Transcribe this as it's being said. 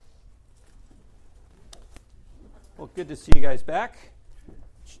Well, good to see you guys back.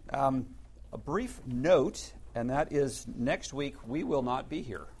 A brief note, and that is next week we will not be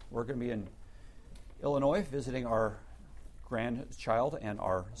here. We're going to be in Illinois visiting our grandchild and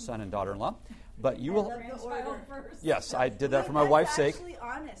our son and daughter-in-law. But you will. Yes, I did that for my wife's sake. It's actually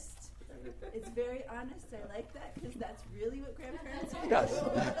honest. It's very honest. I like that because that's really what grandparents do. Yes,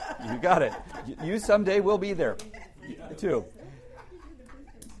 you got it. You someday will be there, too.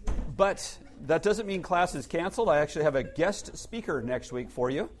 But that doesn't mean class is canceled. I actually have a guest speaker next week for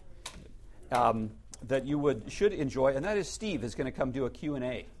you that you should enjoy, and that is Steve is going to come do a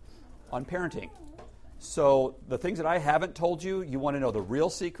Q&A on parenting. So the things that I haven't told you, you want to know the real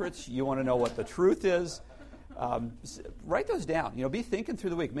secrets, you want to know what the truth is, write those down. Be thinking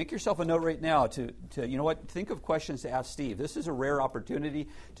through the week. Make yourself a note right now to think of questions to ask Steve. This is a rare opportunity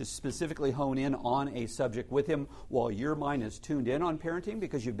to specifically hone in on a subject with him while your mind is tuned in on parenting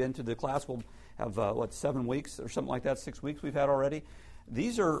because you've been to the class. We'll have, 7 weeks or something like that, 6 weeks we've had already.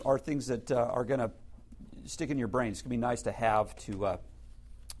 These are things that are going to stick in your brain. It's going to be nice to have to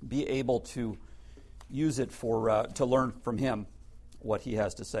be able to use it to learn from him what he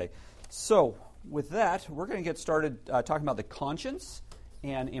has to say. So with that, we're going to get started talking about the conscience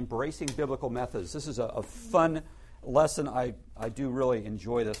and embracing biblical methods. This is a fun lesson. I do really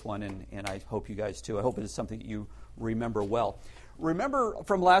enjoy this one, and I hope you guys too. I hope it is something that you remember well. Remember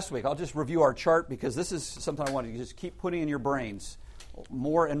from last week, I'll just review our chart because this is something I want to just keep putting in your brains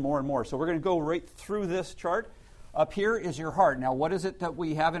more and more and more. So we're going to go right through this chart. Up here is your heart. Now, what is it that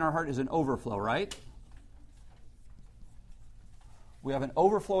we have in our heart is an overflow, right? We have an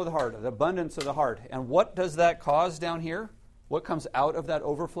overflow of the heart, an abundance of the heart. And what does that cause down here? What comes out of that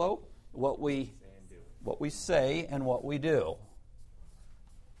overflow? What we say and what we do.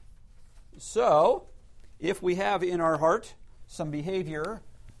 So, if we have in our heart some behavior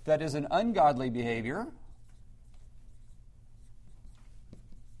that is an ungodly behavior,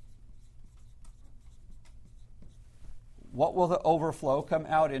 what will the overflow come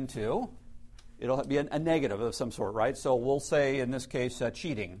out into? It'll be a negative of some sort, right? So we'll say, in this case,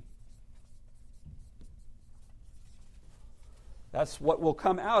 cheating. That's what will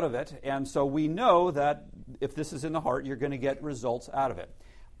come out of it. And so we know that if this is in the heart, you're going to get results out of it.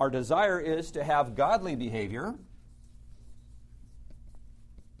 Our desire is to have godly behavior.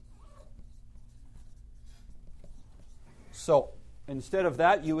 So instead of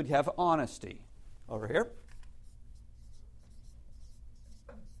that, you would have honesty. Over here.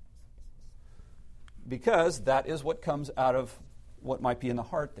 Because that is what comes out of what might be in the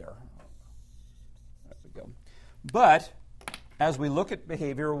heart there. There we go. But as we look at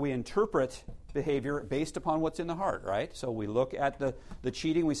behavior, we interpret behavior based upon what's in the heart, right? So we look at the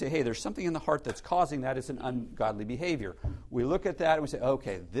cheating, we say, hey, there's something in the heart that's causing that. It's an ungodly behavior. We look at that and we say,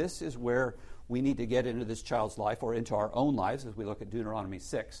 okay, this is where we need to get into this child's life or into our own lives as we look at Deuteronomy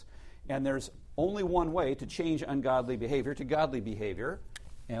 6. And there's only one way to change ungodly behavior to godly behavior,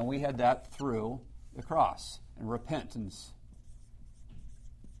 and we had that through the cross and repentance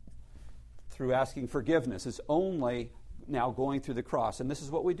through asking forgiveness is only now going through the cross. And this is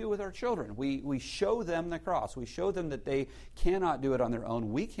what we do with our children. We show them the cross. We show them that they cannot do it on their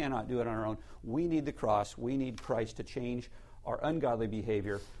own. We cannot do it on our own. We need the cross. We need Christ to change our ungodly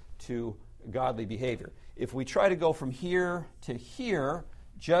behavior to godly behavior. If we try to go from here to here,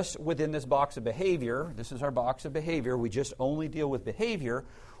 just within this box of behavior, this is our box of behavior, we just only deal with behavior,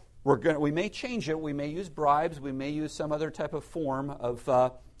 we may change it, we may use bribes, we may use some other type of form of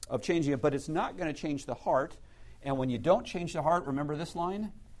changing it, but it's not going to change the heart. And when you don't change the heart, remember this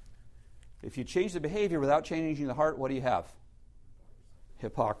line? If you change the behavior without changing the heart, what do you have?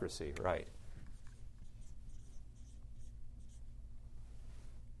 Hypocrisy, right.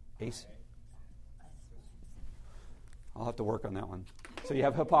 Ace? I'll have to work on that one. So you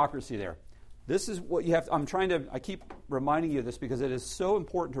have hypocrisy there. This is what you have. I keep reminding you of this because it is so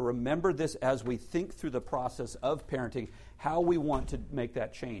important to remember this as we think through the process of parenting, how we want to make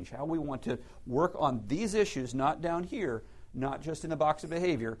that change, how we want to work on these issues, not down here, not just in the box of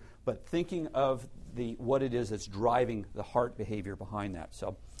behavior, but thinking of what it is that's driving the heart behavior behind that.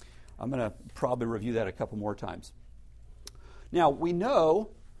 So I'm going to probably review that a couple more times. Now, we know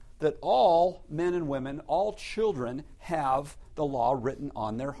that all men and women, all children have the law written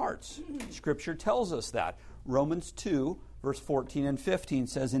on their hearts. Scripture tells us that. Romans 2, verse 14 and 15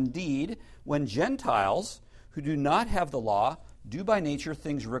 says, indeed, when Gentiles who do not have the law do by nature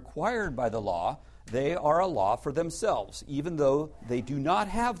things required by the law, they are a law for themselves, even though they do not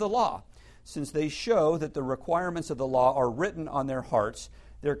have the law. Since they show that the requirements of the law are written on their hearts,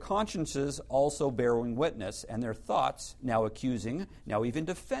 their consciences also bearing witness, and their thoughts now accusing, now even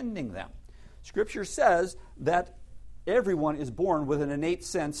defending them. Scripture says that everyone is born with an innate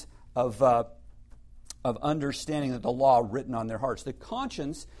sense of understanding that the law written on their hearts. The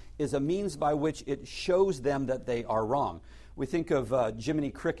conscience is a means by which it shows them that they are wrong. We think of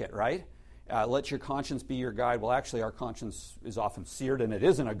Jiminy Cricket, right? Let your conscience be your guide. Well, actually, our conscience is often seared, and it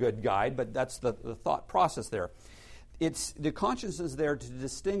isn't a good guide, but that's the thought process there. The conscience is there to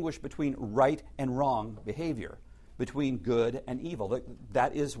distinguish between right and wrong behavior, between good and evil.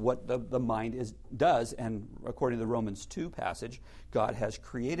 That is what the mind does, and according to the Romans 2 passage, God has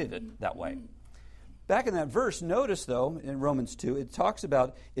created it that way. Back in that verse, notice, though, in Romans 2, it talks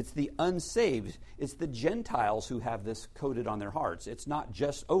about it's the unsaved. It's the Gentiles who have this coded on their hearts. It's not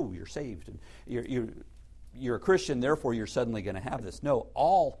just, oh, you're saved, and you're a Christian, therefore you're suddenly going to have this. No,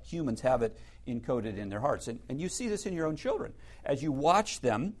 all humans have it encoded in their hearts. And you see this in your own children. As you watch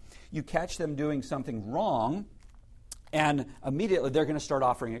them, you catch them doing something wrong, and immediately they're going to start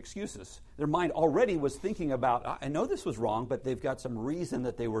offering excuses. Their mind already was thinking about, I know this was wrong, but they've got some reason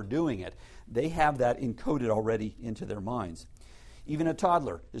that they were doing it. They have that encoded already into their minds. Even a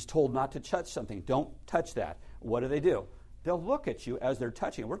toddler is told not to touch something. Don't touch that. What do? They'll look at you as they're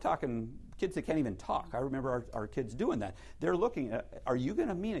touching it. We're talking kids that can't even talk. I remember our kids doing that. They're looking at, are you going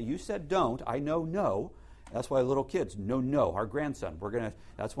to mean it? You said don't. I know no. That's why little kids, no. Our grandson,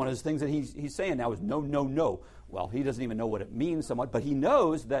 that's one of his things that he's saying now is no. Well, he doesn't even know what it means somewhat, but he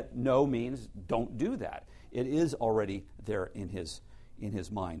knows that no means don't do that. It is already there in his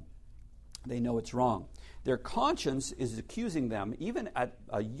mind. They know it's wrong. Their conscience is accusing them, even at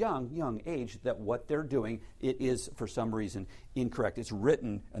a young age, that what they're doing, it is for some reason incorrect. It's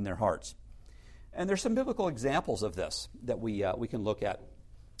written in their hearts. And there's some biblical examples of this that we can look at.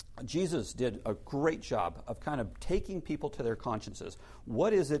 Jesus did a great job of kind of taking people to their consciences.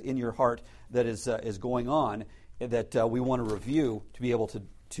 What is it in your heart that is going on that we want to review to be able to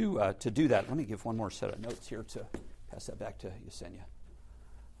do that? Let me give one more set of notes here to pass that back to Yesenia.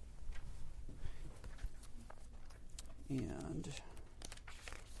 And,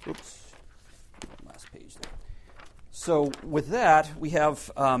 oops, last page there. So with that, we have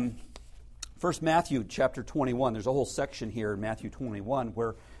first Matthew chapter 21. There's a whole section here in Matthew 21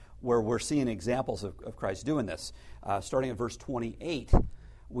 where we're seeing examples of Christ doing this. Starting at verse 28,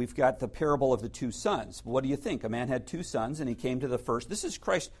 we've got the parable of the two sons. What do you think? A man had two sons, and he came to the first. This is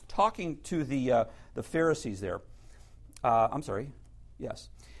Christ talking to the Pharisees there. Came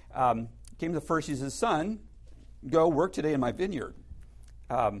to the first, his son, go work today in my vineyard.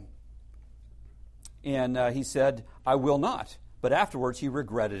 And he said, I will not. But afterwards he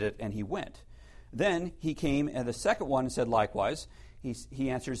regretted it, and he went. Then he came, and the second one said likewise. He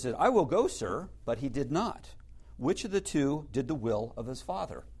answered and said, I will go, sir, but he did not. Which of the two did the will of his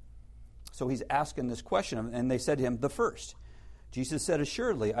father? So he's asking this question, and they said to him, the first. Jesus said,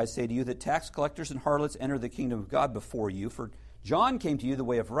 assuredly, I say to you that tax collectors and harlots enter the kingdom of God before you. For John came to you the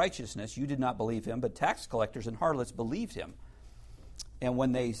way of righteousness. You did not believe him, but tax collectors and harlots believed him. And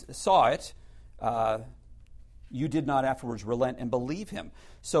when they saw it, you did not afterwards relent and believe him.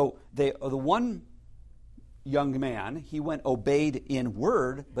 So the one young man, he obeyed in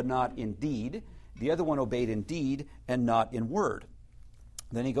word, but not in deed. The other one obeyed in deed and not in word.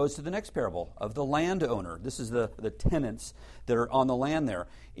 Then he goes to the next parable of the landowner. This is the tenants that are on the land there.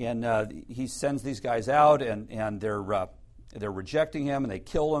 And he sends these guys out, and they're rejecting him, and they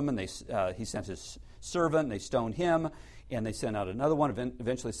kill him, and he sends his servant, and they stone him, and they send out another one,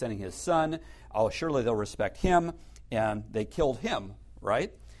 eventually sending his son. Oh, surely they'll respect him, and they killed him,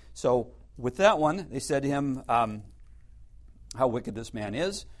 right? So with that one, they said to him, how wicked this man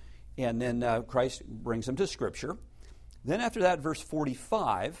is, and then Christ brings him to Scripture. Then after that, verse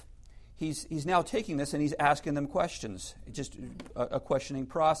 45, he's now taking this and he's asking them questions, just a questioning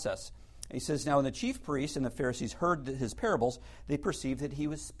process. And he says, now when the chief priests and the Pharisees heard his parables, they perceived that he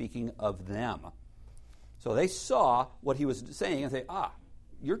was speaking of them. So they saw what he was saying and say,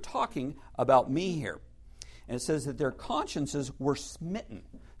 you're talking about me here. And it says that their consciences were smitten.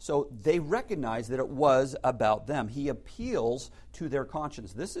 So they recognized that it was about them. He appeals to their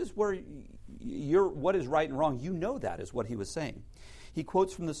conscience. This is where what is right and wrong. You know that is what he was saying. He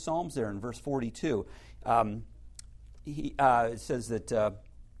quotes from the Psalms there in verse 42. It says that,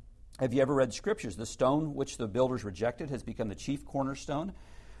 have you ever read Scriptures? The stone which the builders rejected has become the chief cornerstone.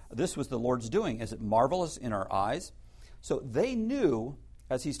 This was the Lord's doing. Is it marvelous in our eyes? So they knew,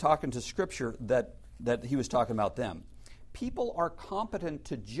 as he's talking to Scripture, that he was talking about them. People are competent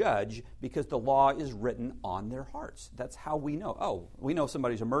to judge because the law is written on their hearts. That's how we know. Oh, we know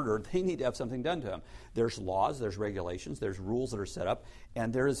somebody's a murderer. They need to have something done to them. There's laws, there's regulations, there's rules that are set up,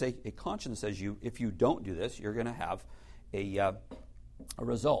 and there is a conscience that says if you don't do this, you're going to have a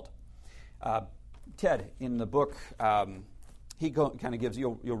result. Ted, in the book, he kind of gives,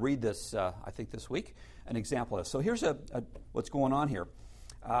 you'll read this, I think this week, an example of this. So here's what's going on here.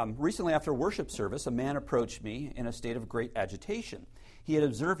 Recently after worship service, a man approached me in a state of great agitation. He had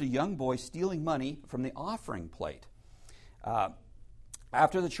observed a young boy stealing money from the offering plate.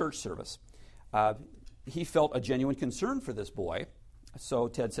 After the church service, he felt a genuine concern for this boy. So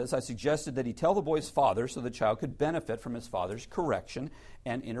Ted says, I suggested that he tell the boy's father so the child could benefit from his father's correction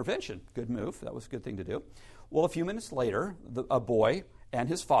and intervention. Good move. That was a good thing to do. Well, a few minutes later, a boy and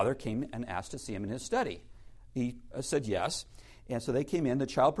his father came and asked to see him in his study. He said yes. And so they came in. The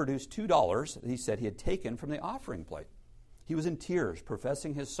child produced $2 that he said he had taken from the offering plate. He was in tears,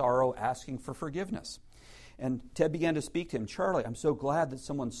 professing his sorrow, asking for forgiveness. And Ted began to speak to him. Charlie, I'm so glad that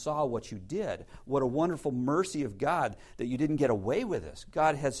someone saw what you did. What a wonderful mercy of God that you didn't get away with this.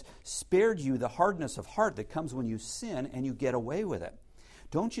 God has spared you the hardness of heart that comes when you sin and you get away with it.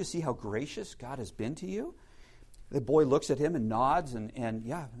 Don't you see how gracious God has been to you? The boy looks at him and nods and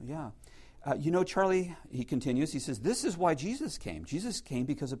yeah. Charlie, he continues, he says, this is why Jesus came. Jesus came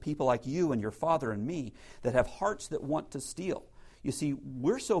because of people like you and your father and me that have hearts that want to steal. You see,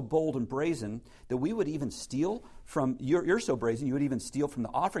 we're so bold and brazen that we would even steal from, you're so brazen, you would even steal from the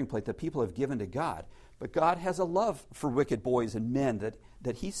offering plate that people have given to God. But God has a love for wicked boys and men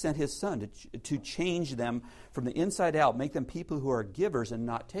that he sent his son to change them from the inside out, make them people who are givers and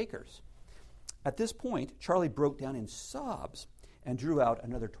not takers. At this point, Charlie broke down in sobs and drew out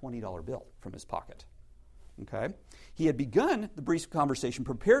another $20 bill from his pocket. Okay? He had begun the brief conversation,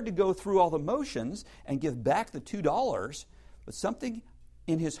 prepared to go through all the motions and give back the $2, but something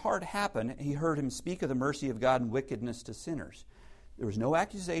in his heart happened. He heard him speak of the mercy of God and wickedness to sinners. There was no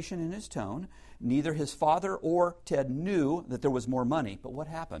accusation in his tone. Neither his father or Ted knew that there was more money. But what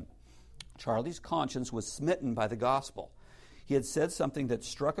happened? Charlie's conscience was smitten by the gospel. He had said something that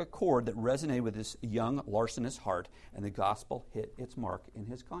struck a chord that resonated with his young, larcenous heart, and the gospel hit its mark in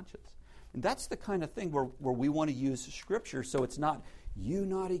his conscience. And that's the kind of thing where we want to use Scripture so it's not, you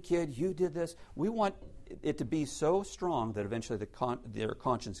naughty kid, you did this. We want it to be so strong that eventually their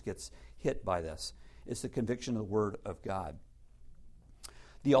conscience gets hit by this. It's the conviction of the Word of God.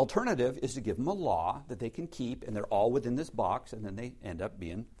 The alternative is to give them a law that they can keep, and they're all within this box, and then they end up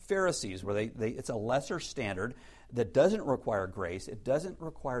being Pharisees, where it's a lesser standard that doesn't require grace. It doesn't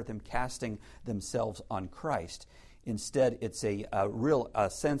require them casting themselves on Christ. Instead, it's a real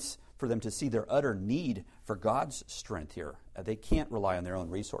sense for them to see their utter need for God's strength here. They can't rely on their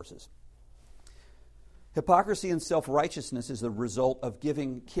own resources. Hypocrisy and self-righteousness is the result of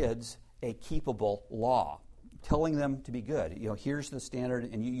giving kids a keepable law, telling them to be good. Here's the standard,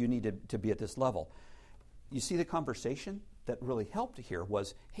 and you need to be at this level. You see, the conversation that really helped here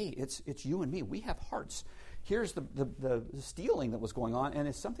was, hey, it's you and me. We have hearts. Here's the stealing that was going on, and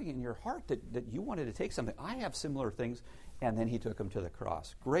it's something in your heart that you wanted to take something. I have similar things, and then he took them to the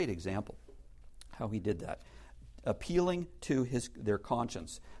cross. Great example how he did that. Appealing to their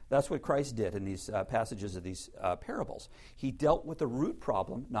conscience. That's what Christ did in these passages of these parables. He dealt with the root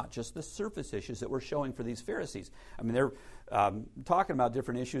problem, not just the surface issues that were showing for these Pharisees. I mean, they're talking about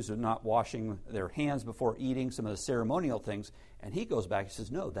different issues of not washing their hands before eating, some of the ceremonial things, and he goes back and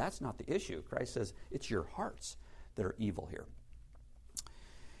says, no, that's not the issue. Christ says, it's your hearts that are evil here.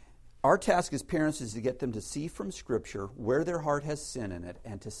 Our task as parents is to get them to see from Scripture where their heart has sin in it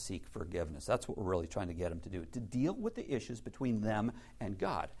and to seek forgiveness. That's what we're really trying to get them to do, to deal with the issues between them and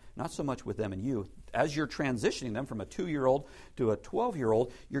God, not so much with them and you. As you're transitioning them from a 2-year-old to a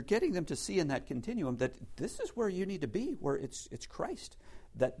 12-year-old, you're getting them to see in that continuum that this is where you need to be, where it's Christ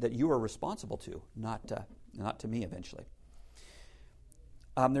that you are responsible to, not to me eventually.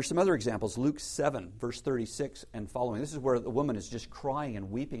 There's some other examples. Luke 7, verse 36 and following. This is where the woman is just crying and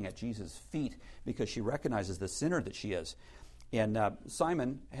weeping at Jesus' feet because she recognizes the sinner that she is. And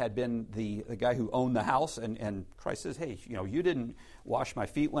Simon had been the guy who owned the house, and Christ says, hey, you didn't wash my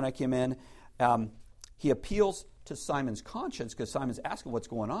feet when I came in. He appeals to Simon's conscience because Simon's asking what's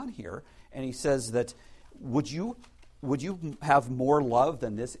going on here, and he says that, would you have more love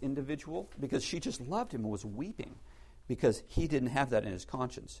than this individual? Because she just loved him and was weeping, because he didn't have that in his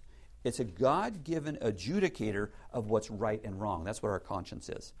conscience. It's a God-given adjudicator of what's right and wrong. That's what our conscience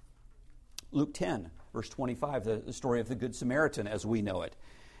is. Luke 10, verse 25, the story of the Good Samaritan as we know it.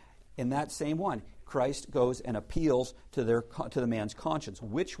 In that same one, Christ goes and appeals to the man's conscience.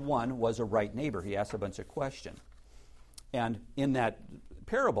 Which one was a right neighbor? He asks a bunch of questions. And in that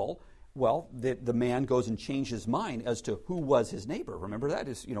parable, well, the man goes and changes his mind as to who was his neighbor. Remember that?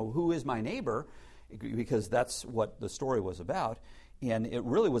 Who is my neighbor? Because that's what the story was about. And it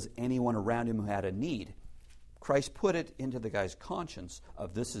really was anyone around him who had a need. Christ put it into the guy's conscience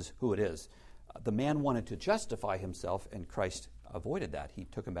of this is who it is. The man wanted to justify himself, and Christ avoided that. He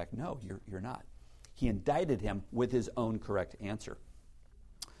took him back. No, you're not. He indicted him with his own correct answer.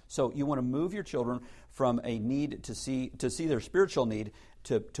 So you want to move your children from a need to see their spiritual need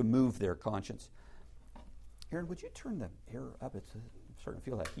to move their conscience. Aaron, would you turn the air up? I'm starting to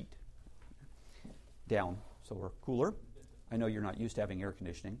feel that heat. Down, so we're cooler. I know you're not used to having air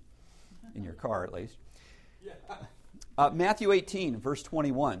conditioning, in your car at least. Matthew 18, verse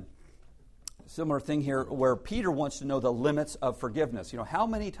 21. Similar thing here where Peter wants to know the limits of forgiveness. How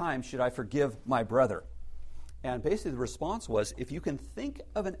many times should I forgive my brother? And basically the response was, if you can think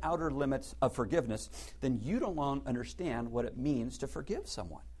of an outer limits of forgiveness, then you don't understand what it means to forgive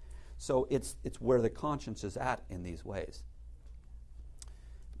someone. So it's where the conscience is at in these ways.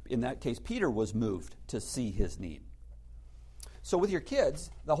 In that case, Peter was moved to see his need. So with your kids,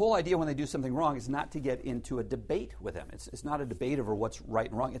 the whole idea when they do something wrong is not to get into a debate with them. It's not a debate over what's right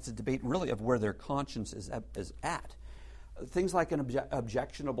and wrong. It's a debate really of where their conscience is at. Things like an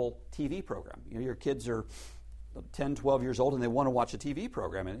objectionable TV program. Your kids are 10, 12 years old and they want to watch a TV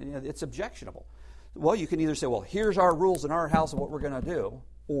program, and it's objectionable. Well, you can either say, well, here's our rules in our house of what we're going to do,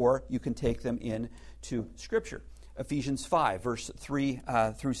 or you can take them into Scripture. Ephesians 5, verse 3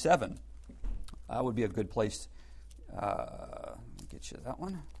 through 7. That would be a good place. Let me get you that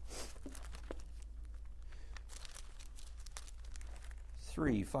one.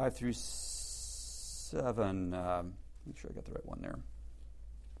 3, 5 through 7. Make sure I got the right one there.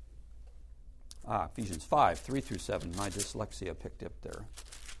 Ephesians 5, 3 through 7. My dyslexia picked up there.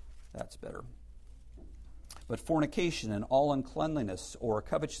 That's better. But fornication and all uncleanliness or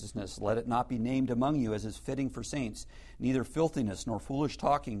covetousness, let it not be named among you as is fitting for saints, neither filthiness, nor foolish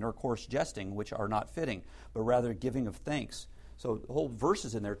talking, nor coarse jesting, which are not fitting, but rather giving of thanks. So the whole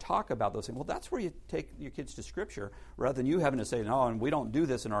verses in there talk about those things. Well, that's where you take your kids to Scripture, rather than you having to say, no, and we don't do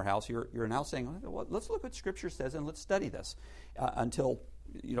this in our house. You're now saying, well, let's look what Scripture says and let's study this until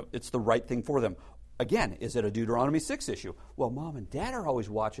it's the right thing for them. Again, is it a Deuteronomy 6 issue? Well, Mom and Dad are always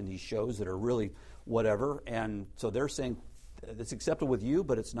watching these shows that are really whatever, and so they're saying it's acceptable with you,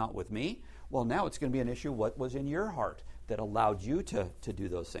 but it's not with me. Well, now it's going to be an issue. What was in your heart that allowed you to do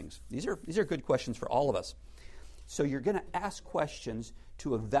those things? These are good questions for all of us. So you're going to ask questions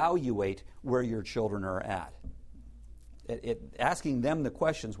to evaluate where your children are at. Asking them the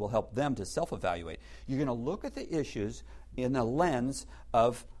questions will help them to self-evaluate. You're going to look at the issues in the lens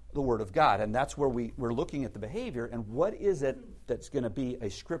of the Word of God, and that's where we're looking at the behavior and what is it that's going to be a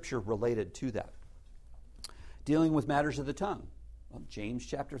Scripture related to that. Dealing with matters of the tongue. Well, James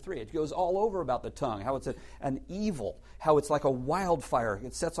chapter 3. It goes all over about the tongue, how it's an evil, how it's like a wildfire.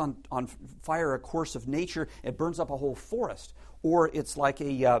 It sets on fire a course of nature. It burns up a whole forest. Or it's like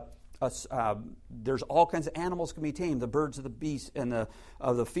there's all kinds of animals can be tamed. The birds of the beast and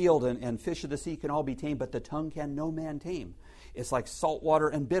of the field and fish of the sea can all be tamed, but the tongue can no man tame. It's like salt water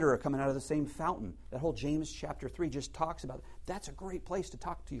and bitter are coming out of the same fountain. That whole James chapter 3 just talks about it. That's a great place to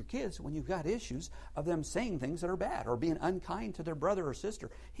talk to your kids when you've got issues of them saying things that are bad or being unkind to their brother or sister.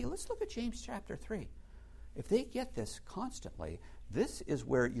 Hey, let's look at James chapter 3. If they get this constantly, this is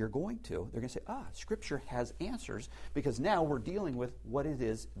where you're going to. They're going to say, Scripture has answers, because now we're dealing with what it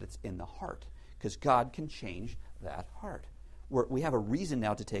is that's in the heart, because God can change that heart. We have a reason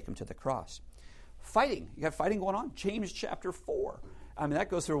now to take them to the cross. Fighting. You got fighting going on? James chapter 4. I mean, that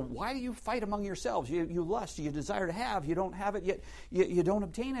goes through, why do you fight among yourselves? You lust, you desire to have, you don't have it yet, you don't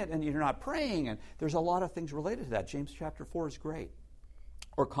obtain it, and you're not praying. And there's a lot of things related to that. James chapter 4 is great.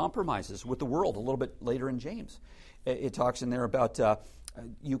 Or compromises with the world a little bit later in James. It talks in there about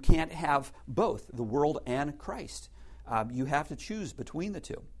you can't have both, the world and Christ. You have to choose between the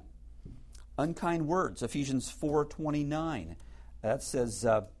two. Unkind words, Ephesians 4:29. That says,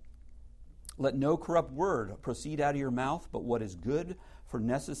 let no corrupt word proceed out of your mouth, but what is good for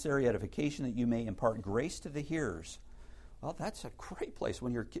necessary edification, that you may impart grace to the hearers. Well, that's a great place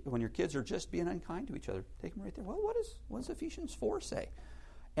when your kids are just being unkind to each other. Take them right there. Well, what does Ephesians 4 say?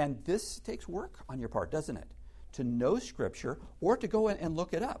 And this takes work on your part, doesn't it? To know Scripture or to go in and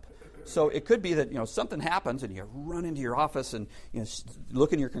look it up. So it could be that something happens and you run into your office and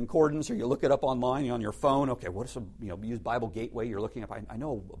look in your concordance, or you look it up online on your phone. Okay, what is some use Bible Gateway? You're looking up. I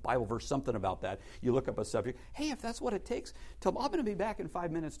know a Bible verse, something about that. You look up a subject. Hey, if that's what it takes, tell them I'm going to be back in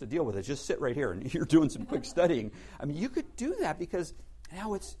 5 minutes to deal with it. Just sit right here and you're doing some quick studying. I mean, you could do that because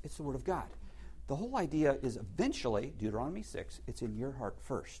now it's the Word of God. The whole idea is eventually, Deuteronomy 6, it's in your heart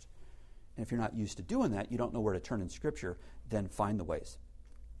first. And if you're not used to doing that, you don't know where to turn in Scripture, then find the ways.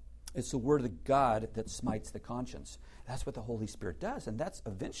 It's the Word of God that smites the conscience. That's what the Holy Spirit does, and that's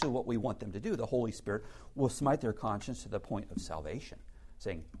eventually what we want them to do. The Holy Spirit will smite their conscience to the point of salvation,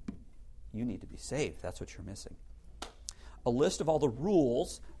 saying, You need to be saved. That's what you're missing. A list of all the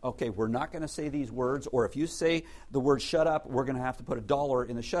rules. Okay, we're not going to say these words, or if you say the word shut up, we're going to have to put $1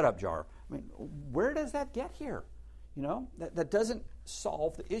 in the shut up jar. I mean, where does that get here? You know, that doesn't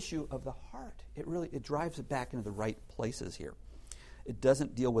solve the issue of the heart. It drives it back into the right places here. It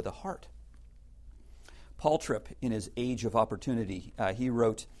doesn't deal with the heart. Paul Tripp, in his Age of Opportunity, he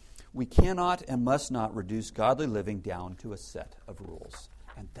wrote, "We cannot and must not reduce godly living down to a set of rules."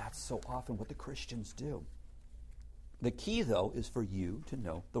 And that's so often what the Christians do. The key, though, is for you to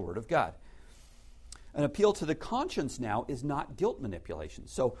know the Word of God. An appeal to the conscience now is not guilt manipulation.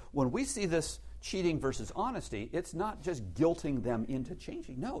 So when we see this cheating versus honesty, it's not just guilting them into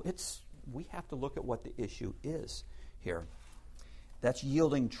changing. No, we have to look at what the issue is here. That's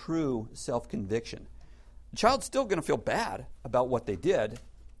yielding true self-conviction. The child's still going to feel bad about what they did,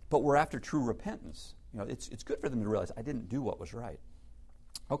 but we're after true repentance. You know, it's good for them to realize I didn't do what was right.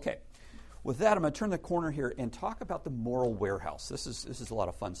 Okay. With that, I'm going to turn the corner here and talk about the moral warehouse. This is a lot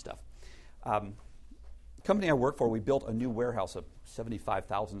of fun stuff. The company I work for, we built a new warehouse, a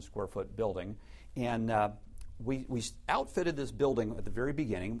 75,000 square foot building, and we outfitted this building at the very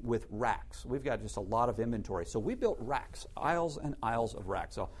beginning with racks. We've got just a lot of inventory. So we built racks, aisles and aisles of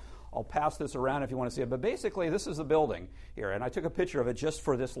racks. So I'll pass this around if you want to see it. But basically, this is the building here, and I took a picture of it just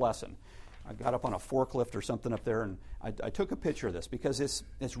for this lesson. I got up on a forklift or something up there, and I took a picture of this because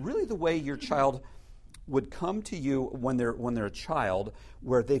it's really the way your child would come to you when they're a child,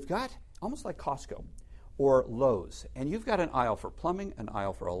 where they've got almost like Costco or Lowe's, and you've got an aisle for plumbing, an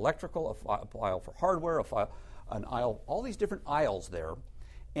aisle for electrical, an aisle for hardware, an aisle, all these different aisles there,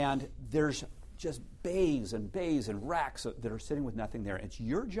 and there's just bays and racks that are sitting with nothing there. It's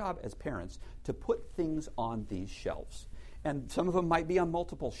your job as parents to put things on these shelves. And some of them might be on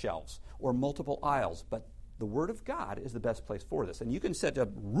multiple shelves or multiple aisles, but the Word of God is the best place for this. And you can set up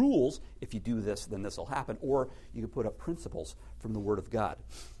rules. If you do this, then this will happen. Or you can put up principles from the Word of God.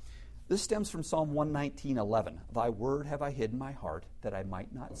 This stems from Psalm 119:11. Thy word have I hid in my heart, that I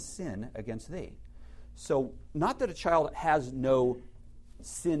might not sin against thee. So not that a child has no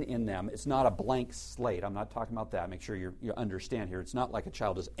sin in them. It's not a blank slate. I'm not talking about that. Make sure you understand here. It's not like a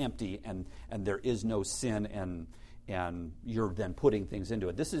child is empty and there is no sin and you're then putting things into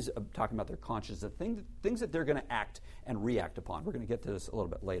it. This is talking about their conscience, the things that they're going to act and react upon. We're going to get to this a little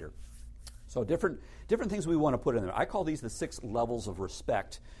bit later. So different things we want to put in there. I call these the 6 levels of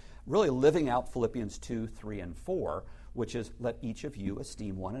respect, really living out Philippians 2, 3, and 4, which is let each of you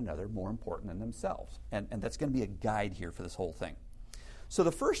esteem one another more important than themselves. And that's going to be a guide here for this whole thing. So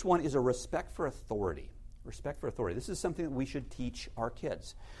the first one is a respect for authority. Respect for authority. This is something that we should teach our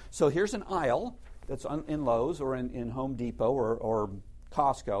kids. So here's an aisle that's in Lowe's or in Home Depot or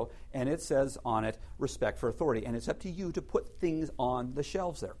Costco, and it says on it, respect for authority. And it's up to you to put things on the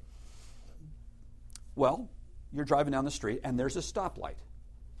shelves there. Well, you're driving down the street, and there's a stoplight.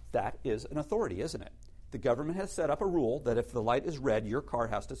 That is an authority, isn't it? The government has set up a rule that if the light is red, your car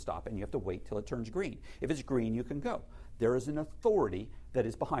has to stop, and you have to wait till it turns green. If it's green, you can go. There is an authority that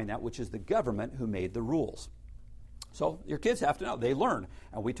is behind that, which is the government who made the rules. So your kids have to know. They learn.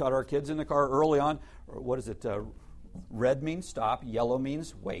 And we taught our kids in the car early on, what is it? Red means stop, yellow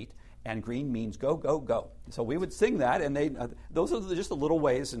means wait, and green means go, go, go. So we would sing that, and those are just the little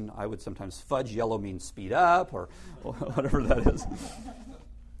ways, and I would sometimes fudge yellow means speed up or whatever that is.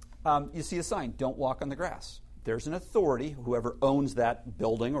 You see a sign, don't walk on the grass. There's an authority, whoever owns that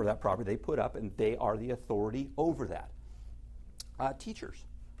building or that property, they put up, and they are the authority over that. Teachers.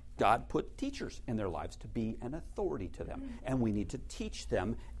 God put teachers in their lives to be an authority to them, and we need to teach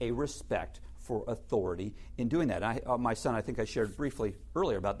them a respect for authority in doing that. My son, I think I shared briefly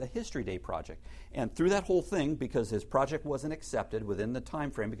earlier about the History Day project, and through that whole thing, because his project wasn't accepted within the time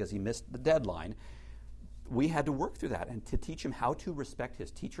frame because he missed the deadline, we had to work through that and to teach him how to respect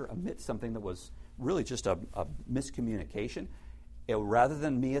his teacher amidst something that was really just a miscommunication. Rather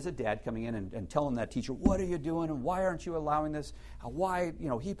than me as a dad coming in and telling that teacher, what are you doing and why aren't you allowing this? Why,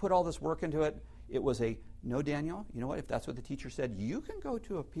 he put all this work into it. It was no, Daniel, you know what? If that's what the teacher said, you can go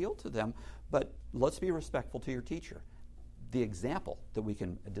to appeal to them, but let's be respectful to your teacher. The example that we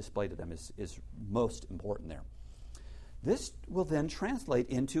can display to them is most important there. This will then translate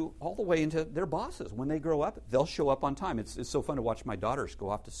all the way into their bosses. When they grow up, they'll show up on time. It's so fun to watch my daughters go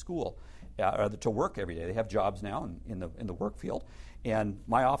off to school, to work every day. They have jobs now in the work field, and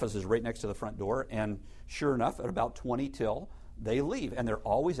my office is right next to the front door. And sure enough, at about 20 till, they leave, and they're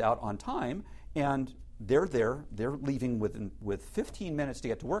always out on time. And they're there. They're leaving with 15 minutes to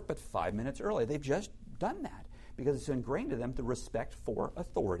get to work, but 5 minutes early. They've just done that because it's ingrained to them the respect for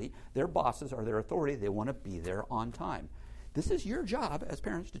authority. Their bosses are their authority. They want to be there on time. this is your job as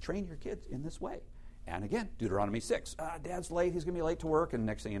parents to train your kids in this way. And again, Deuteronomy 6, Dad's late, he's going to be late to work, and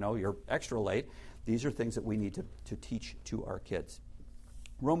next thing you know, you're extra late. These are things that we need to teach to our kids.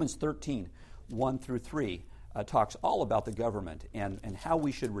 Romans 13, 1 through 3, talks all about the government and how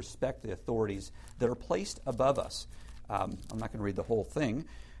we should respect the authorities that are placed above us. I'm not going to read the whole thing.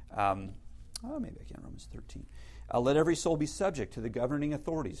 Maybe I can, Romans 13. Let every soul be subject to the governing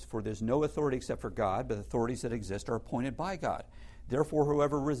authorities, for there's no authority except for God, but authorities that exist are appointed by God. Therefore,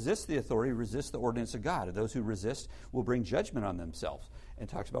 whoever resists the authority resists the ordinance of God, and those who resist will bring judgment on themselves. And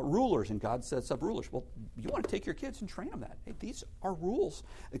talks about rulers, and God sets up rulers. Well, you want to take your kids and train them that. Hey, these are rules.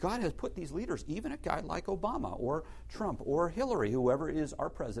 God has put these leaders, even a guy like Obama or Trump or Hillary, whoever is our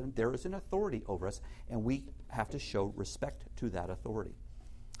president, there is an authority over us, and we have to show respect to that authority.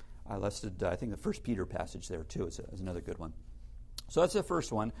 I listed, I think, the 1 Peter passage there, too, is another good one. So that's the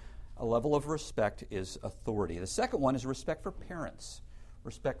first one. A level of respect is authority. The second one is respect for parents.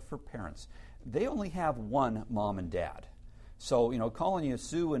 Respect for parents. They only have one mom and dad. So, calling you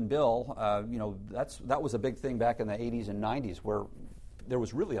Sue and Bill, that was a big thing back in the 80s and 90s where there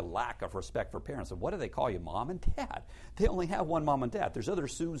was really a lack of respect for parents. So what do they call you, mom and dad? They only have one mom and dad. There's other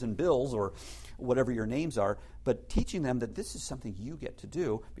Sues and Bills or whatever your names are, but teaching them that this is something you get to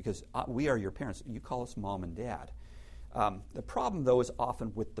do because we are your parents. You call us mom and dad. The problem, though, is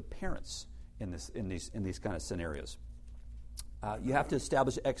often with the parents in these kind of scenarios. You have to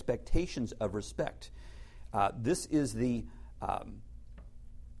establish expectations of respect. This is the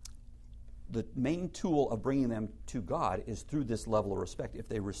main tool of bringing them to God is through this level of respect, if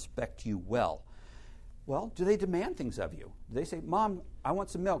they respect you well. Well, do they demand things of you? Do they say, Mom, I want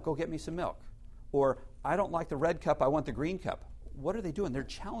some milk, go get me some milk? Or, I don't like the red cup, I want the green cup. What are they doing? They're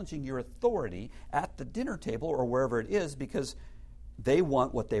challenging your authority at the dinner table or wherever it is because they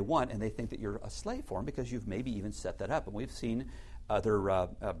want what they want and they think that you're a slave for them because you've maybe even set that up. And we've seen other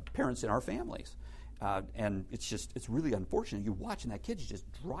parents in our families. And it's really unfortunate. You're watching that kid's just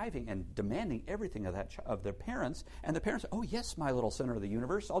driving and demanding everything of their parents, and the parents, oh yes, my little center of the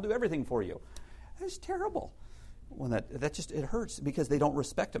universe, I'll do everything for you. That's terrible. When that just it hurts because they don't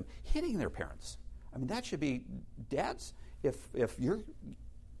respect them. Hitting their parents. I mean, that should be dads. If your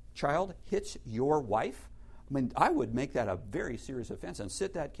child hits your wife, I mean, I would make that a very serious offense and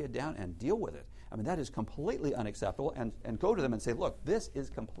sit that kid down and deal with it. I mean, that is completely unacceptable, and go to them and say, look, this is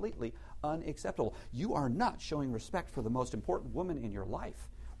completely unacceptable. You are not showing respect for the most important woman in your life.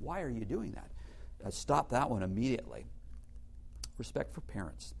 Why are you doing that? Stop that one immediately. Respect for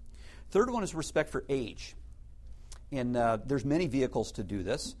parents. Third one is respect for age. And there's many vehicles to do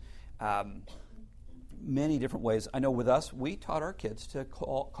this, many different ways. I know with us, we taught our kids to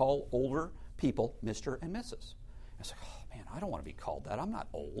call older people Mr. and Mrs. I was like, oh man, I don't want to be called that. I'm not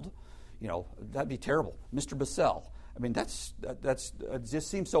old. That'd be terrible. Mr. Bassell. I mean, that's it just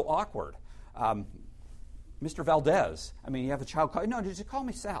seems so awkward. Mr. Valdez. I mean, you have a child call, no, just call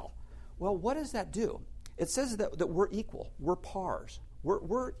me Sal. Well, what does that do? It says that we're equal. We're pars.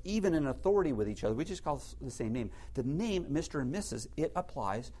 We're even in authority with each other. We just call the same name. The name Mr. and Mrs., it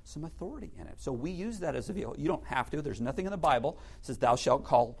applies some authority in it. So we use that as a vehicle. You don't have to. There's nothing in the Bible that says, thou shalt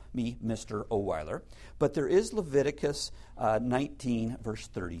call me Mr. Olewiler. But there is Leviticus 19, verse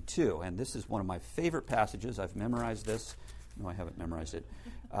 32. And this is one of my favorite passages. I've memorized this. No, I haven't memorized it.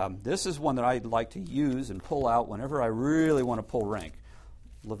 This is one that I like to use and pull out whenever I really want to pull rank.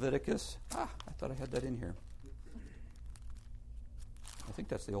 Leviticus. I thought I had that in here. I think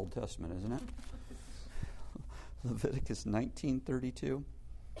that's the Old Testament, isn't it? Leviticus 19:32.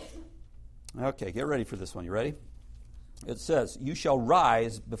 Okay, get ready for this one. You ready? It says, you shall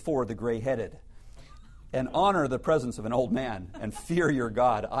rise before the gray-headed and honor the presence of an old man and fear your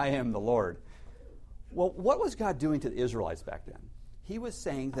God. I am the Lord. Well, what was God doing to the Israelites back then? He was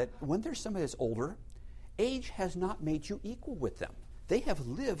saying that when there's somebody that's older, age has not made you equal with them. They have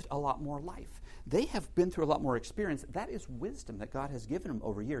lived a lot more life. They have been through a lot more experience. That is wisdom that God has given them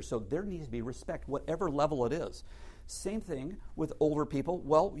over years. So there needs to be respect, whatever level it is. Same thing with older people.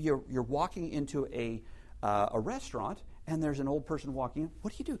 Well, you're walking into a restaurant, and there's an old person walking in.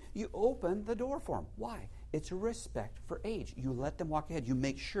 What do? You open the door for them. Why? It's a respect for age. You let them walk ahead. You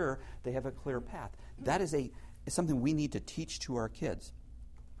make sure they have a clear path. That is something we need to teach to our kids.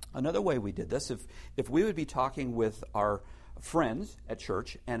 Another way we did this, if we would be talking with our friends at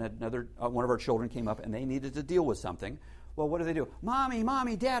church, and one of our children came up and they needed to deal with something. Well, what do?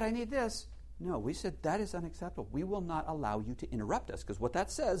 Mommy, Dad, I need this. No, we said that is unacceptable. We will not allow you to interrupt us, because what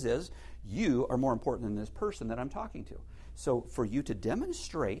that says is you are more important than this person that I'm talking to. So for you to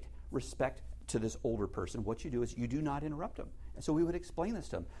demonstrate respect to this older person, what you do is you do not interrupt them. And so we would explain this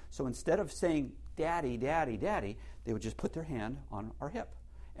to them. So instead of saying, Daddy, Daddy, Daddy, they would just put their hand on our hip.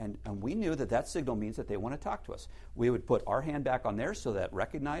 And we knew that signal means that they want to talk to us. We would put our hand back on theirs so that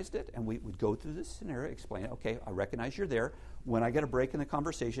recognized it, and we would go through this scenario, explain it. Okay, I recognize you're there. When I get a break in the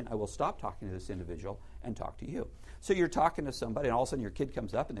conversation, I will stop talking to this individual and talk to you. So you're talking to somebody, and all of a sudden your kid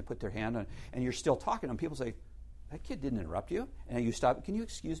comes up, and they put their hand on, and you're still talking to them. People say, that kid didn't interrupt you. And you stop. Can you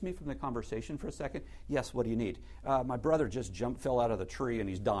excuse me from the conversation for a second? Yes, what do you need? My brother just fell out of the tree, and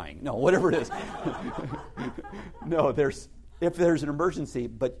he's dying. No, whatever it is. No, if there's an emergency,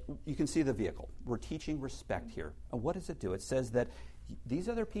 but you can see the vehicle. We're teaching respect here. And what does it do? It says that these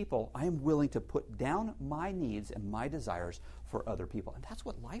other people, I am willing to put down my needs and my desires for other people. And that's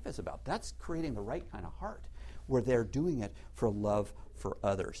what life is about. That's creating the right kind of heart, where they're doing it for love for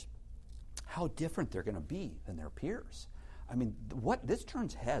others. How different they're going to be than their peers. I mean, this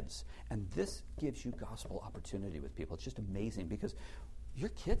turns heads, and this gives you gospel opportunity with people. It's just amazing because your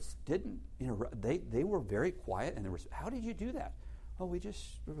kids didn't, they were very quiet, and how did you do that? Well, we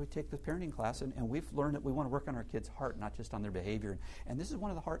take the parenting class, and we've learned that we want to work on our kids' heart, not just on their behavior. And this is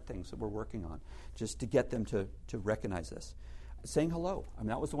one of the heart things that we're working on, just to get them to recognize this. Saying hello. I mean,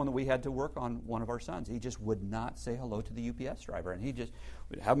 that was the one that we had to work on one of our sons. He just would not say hello to the UPS driver. And he just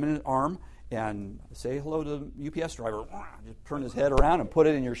would have him in his arm and say hello to the UPS driver. Just turn his head around and put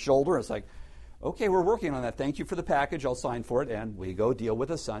it in your shoulder. It's like, okay, we're working on that. Thank you for the package. I'll sign for it. And we go deal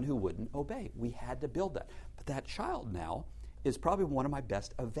with a son who wouldn't obey. We had to build that. But that child now is probably one of my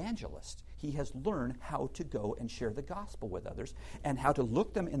best evangelists. He has learned how to go and share the gospel with others and how to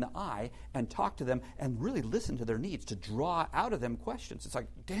look them in the eye and talk to them and really listen to their needs, to draw out of them questions. It's like,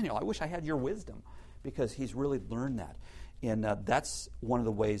 Daniel, I wish I had your wisdom, because he's really learned that. And that's one of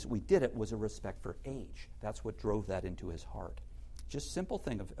the ways we did it, was a respect for age. That's what drove that into his heart. Just simple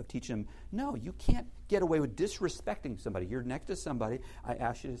thing of teaching him, no, you can't get away with disrespecting somebody. You're next to somebody. I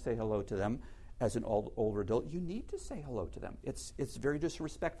ask you to say hello to them. As an older adult, you need to say hello to them. It's very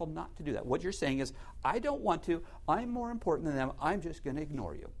disrespectful not to do that. What you're saying is, I don't want to. I'm more important than them. I'm just going to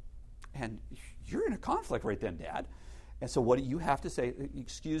ignore you. And you're in a conflict right then, Dad. And so what do you have to say?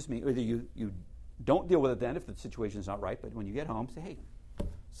 Excuse me. Either you don't deal with it then if the situation's not right, but when you get home, say, hey,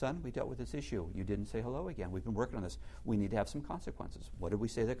 son, we dealt with this issue. You didn't say hello again. We've been working on this. We need to have some consequences. What did we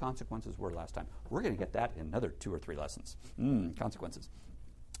say the consequences were last time? We're going to get that in another 2 or 3 lessons. Consequences.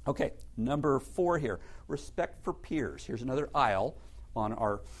 Okay, number 4 here, respect for peers. Here's another aisle on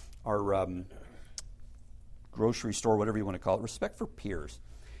our grocery store, whatever you want to call it. Respect for peers.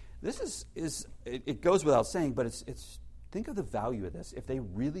 This is it goes without saying, but it's think of the value of this. If they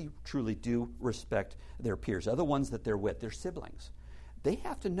really truly do respect their peers, other ones that they're with, their siblings, they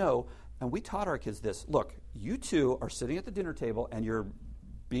have to know. And we taught our kids this. Look, you two are sitting at the dinner table and you're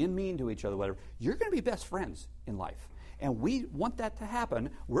being mean to each other, whatever. You're going to be best friends in life. And we want that to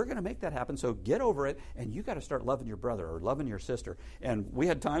happen. We're going to make that happen. So get over it, and you got to start loving your brother or loving your sister. And we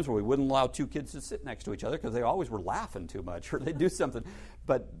had times where we wouldn't allow 2 kids to sit next to each other because they always were laughing too much or they'd do something.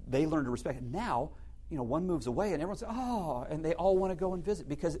 But they learned to respect it. Now, one moves away, and everyone says, oh, and they all want to go and visit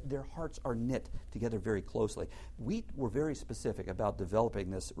because their hearts are knit together very closely. We were very specific about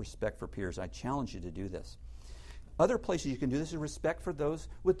developing this respect for peers. I challenge you to do this. Other places you can do this is respect for those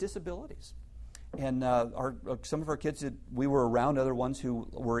with disabilities. And some of our kids, we were around other ones who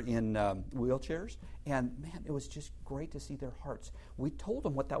were in wheelchairs. And, man, it was just great to see their hearts. We told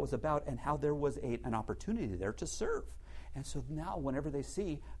them what that was about and how there was an opportunity there to serve. And so now whenever they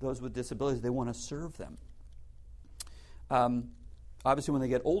see those with disabilities, they want to serve them. Obviously, when they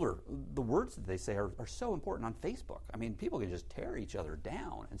get older, the words that they say are so important on Facebook. I mean, people can just tear each other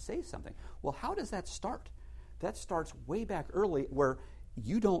down and say something. Well, how does that start? That starts way back early where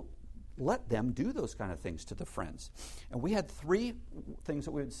you don't let them do those kind of things to the friends. And we had 3 things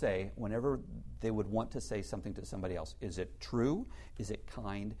that we would say whenever they would want to say something to somebody else. Is it true? Is it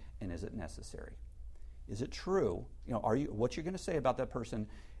kind? And is it necessary? Is it true? What you're going to say about that person,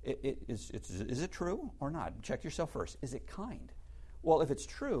 is it true or not? Check yourself first. Is it kind? Well, if it's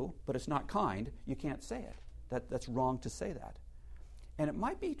true, but it's not kind, you can't say it. That's wrong to say that. And it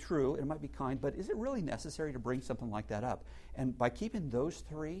might be true, it might be kind, but is it really necessary to bring something like that up? And by keeping those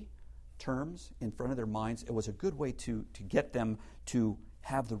 3 terms in front of their minds, it was a good way to get them to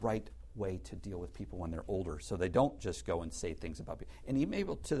have the right way to deal with people when they're older, so they don't just go and say things about people, and even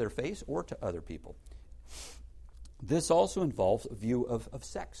able to their face or to other people. This also involves a view of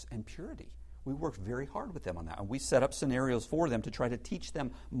sex and purity. We worked very hard with them on that, and we set up scenarios for them to try to teach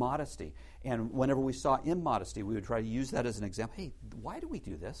them modesty. And whenever we saw immodesty, we would try to use that as an example. Hey, why do we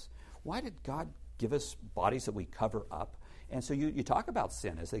do this? Why did God give us bodies that we cover up? And so you talk about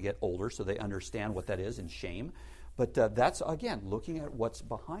sin as they get older so they understand what that is and shame. But that's, again, looking at what's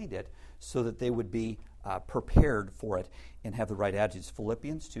behind it so that they would be prepared for it and have the right attitudes.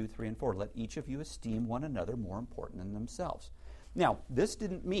 Philippians 2, 3, and 4. Let each of you esteem one another more important than themselves. Now, this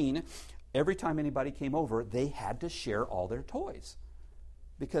didn't mean every time anybody came over, they had to share all their toys.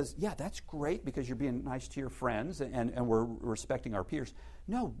 Because, yeah, that's great because you're being nice to your friends and we're respecting our peers.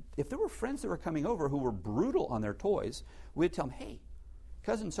 No, if there were friends that were coming over who were brutal on their toys, we'd tell them, hey,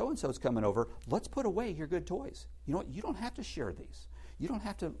 cousin so-and-so is coming over. Let's put away your good toys. You know what? You don't have to share these. You don't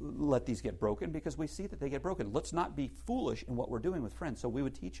have to let these get broken because we see that they get broken. Let's not be foolish in what we're doing with friends. So we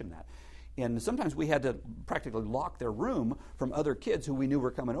would teach them that. And sometimes we had to practically lock their room from other kids who we knew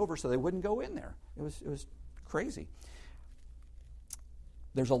were coming over so they wouldn't go in there. It was crazy.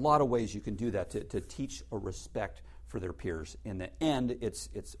 There's a lot of ways you can do that to teach a respect for their peers. In the end,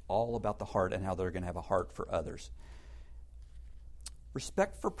 it's all about the heart and how they're going to have a heart for others.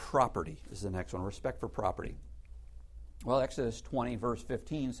 Respect for property is the next one. Respect for property. Well, Exodus 20, verse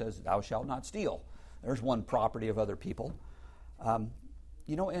 15 says, thou shalt not steal. There's one property of other people. And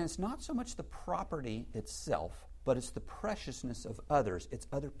it's not so much the property itself, but it's the preciousness of others. It's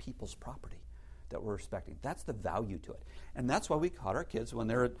other people's property that we're respecting. That's the value to it. And that's why we caught our kids when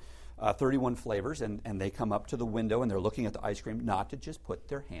they're at 31 flavors and they come up to the window and they're looking at the ice cream, not to just put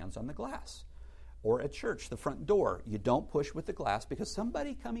their hands on the glass. Or at church, the front door, you don't push with the glass because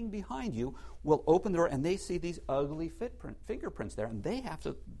somebody coming behind you will open the door and they see these ugly fingerprints there and they have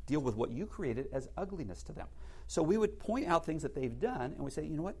to deal with what you created as ugliness to them. So we would point out things that they've done and we say,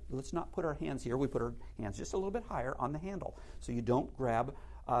 you know what, let's not put our hands here. We put our hands just a little bit higher on the handle so you don't grab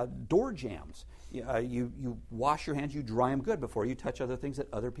door jams. You wash your hands, you dry them good before you touch other things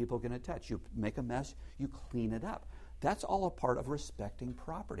that other people are going to touch. You make a mess, you clean it up. That's all a part of respecting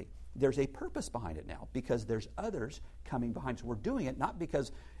property. There's a purpose behind it now because there's others coming behind. So we're doing it not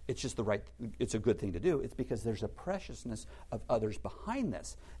because it's just it's a good thing to do. It's because there's a preciousness of others behind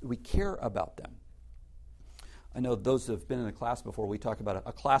this. We care about them. I know those that have been in the class before, we talk about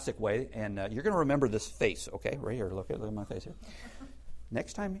a classic way, and you're going to remember this face, okay? Right here, look at my face here.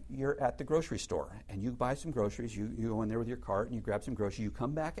 Next time you're at the grocery store and you buy some groceries, you go in there with your cart and you grab some groceries, you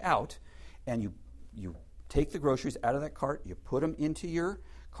come back out and you take the groceries out of that cart, you put them into your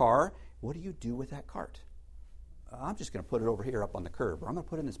car. What do you do with that cart? I'm just going to put it over here up on the curb, or I'm going to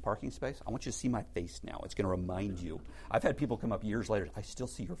put it in this parking space. I want you to see my face now. It's going to remind you. I've had people come up years later. I still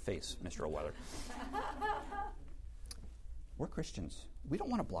see your face, Mr. Olewiler. We're Christians. We don't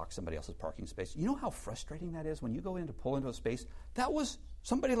want to block somebody else's parking space. You know how frustrating that is when you go in to pull into a space? That was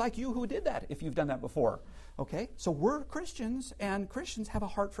somebody like you who did that, if you've done that before. Okay? So we're Christians, and Christians have a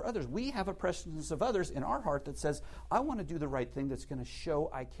heart for others. We have a presence of others in our heart that says, I want to do the right thing that's going to show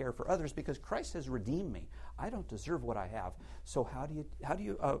I care for others because Christ has redeemed me. I don't deserve what I have. So how do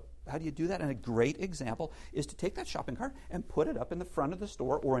you do that? And a great example is to take that shopping cart and put it up in the front of the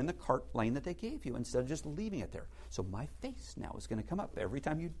store or in the cart lane that they gave you instead of just leaving it there. So my face now is going to come up every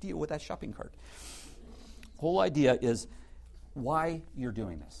time you deal with that shopping cart. Whole idea is why you're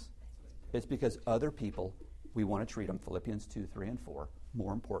doing this. It's because other people, we want to treat them, Philippians 2, 3, and 4,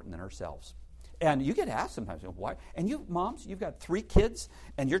 more important than ourselves. And you get asked sometimes, why? And you moms, you've got 3 kids,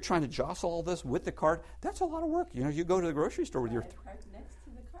 and you're trying to jostle all this with the cart. That's a lot of work. You know, you go to the grocery store with your... Parked next to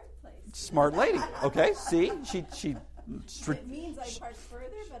the cart place. Smart lady. Okay, see? She It means I park further,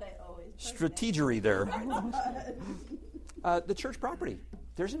 but I always park strategery there. The church property.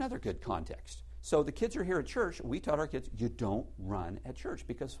 There's another good context. So the kids are here at church. We taught our kids, you don't run at church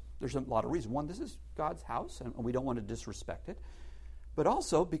because there's a lot of reasons. One, this is God's house, and we don't want to disrespect it. But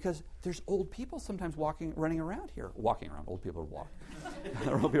also because there's old people sometimes running around here. Walking around. Old people walk.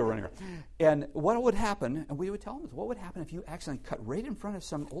 Old people running around. And what would happen, and we would tell them, what would happen if you accidentally cut right in front of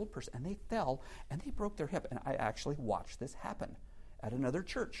some old person and they fell and they broke their hip? And I actually watched this happen at another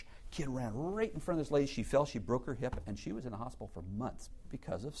church. Kid ran right in front of this lady. She fell, she broke her hip, and she was in the hospital for months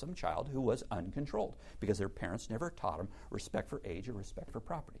because of some child who was uncontrolled because their parents never taught them respect for age or respect for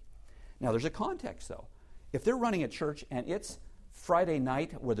property. Now, there's a context, though. If they're running a church and it's Friday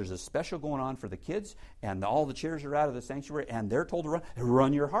night where there's a special going on for the kids and all the chairs are out of the sanctuary and they're told to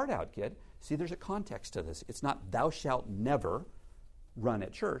run your heart out, kid. See, there's a context to this. It's not thou shalt never run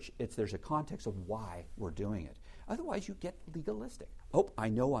at church. There's a context of why we're doing it. Otherwise, you get legalistic. Oh, I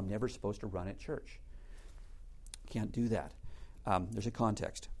know I'm never supposed to run at church. Can't do that. There's a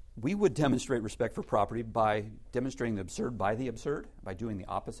context. We would demonstrate respect for property by demonstrating the absurd by the absurd, by doing the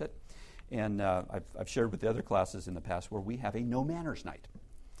opposite. And I've shared with the other classes in the past where we have a no manners night.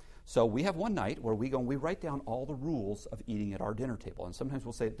 So we have one night where we go and we write down all the rules of eating at our dinner table. And sometimes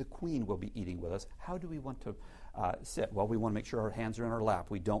we'll say the queen will be eating with us. How do we want to sit? Well, we want to make sure our hands are in our lap.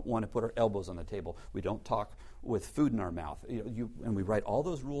 We don't want to put our elbows on the table. We don't talk with food in our mouth. And we write all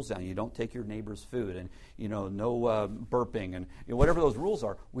those rules down. You don't take your neighbor's food, and no burping, and whatever those rules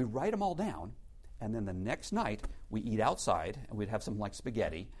are. We write them all down, and then the next night we eat outside, and we'd have something like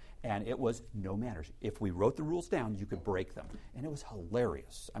spaghetti. And it was no manners. If we wrote the rules down, you could break them. And it was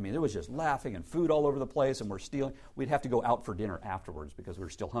hilarious. I mean, it was just laughing and food all over the place, and we're stealing. We'd have to go out for dinner afterwards because we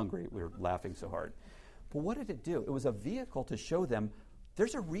were still hungry. We were laughing so hard. But what did it do? It was a vehicle to show them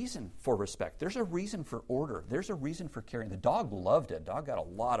there's a reason for respect. There's a reason for order. There's a reason for caring. The dog loved it. Dog got a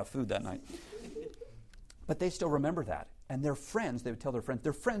lot of food that night. But they still remember that. And their friends, they would tell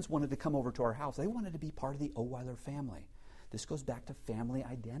their friends wanted to come over to our house. They wanted to be part of the Olewiler family. This goes back to family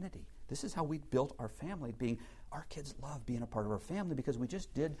identity. This is how we built our family, our kids love being a part of our family because we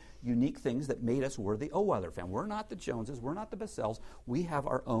just did unique things that made us the Olewiler family. We're not the Joneses. We're not the Basells. We have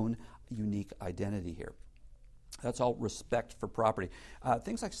our own unique identity here. That's all respect for property.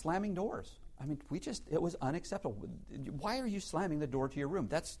 Things like slamming doors. I mean, it was unacceptable. Why are you slamming the door to your room?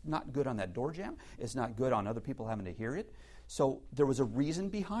 That's not good on that door jamb. It's not good on other people having to hear it. So there was a reason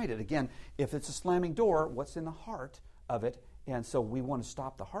behind it. Again, if it's a slamming door, what's in the heart of it? And so we want to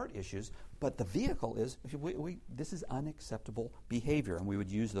stop the heart issues, but the vehicle is, this is unacceptable behavior, and we would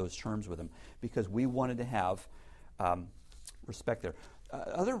use those terms with them because we wanted to have respect there.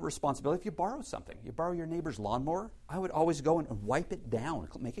 Other responsibility, if you borrow something, you borrow your neighbor's lawnmower, I would always go and wipe it down,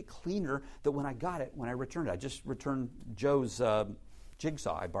 make it cleaner, that when I returned it, I just returned Joe's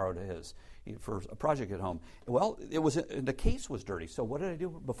jigsaw. I borrowed his for a project at home. Well, the case was dirty. So what did I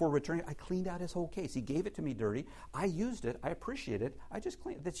do before returning? I cleaned out his whole case. He gave it to me dirty. I used it. I appreciate it. I just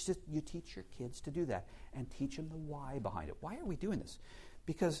cleaned it. That's just, you teach your kids to do that and teach them the why behind it. Why are we doing this?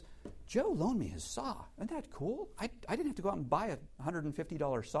 Because Joe loaned me his saw. Isn't that cool? I didn't have to go out and buy a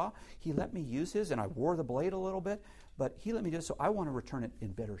 $150 saw. He let me use his, and I wore the blade a little bit, but he let me do it. So I want to return it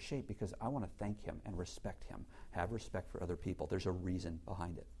in better shape because I want to thank him and respect him. Have respect for other people. There's a reason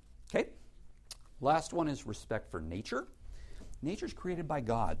behind it. Okay? Last one is respect for nature. Nature's created by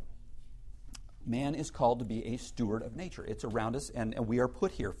God. Man is called to be a steward of nature. It's around us, and we are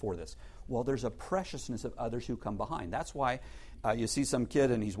put here for this. Well, there's a preciousness of others who come behind. That's why you see some kid,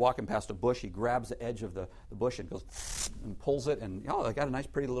 and he's walking past a bush. He grabs the edge of the bush and goes and pulls it, and I got a nice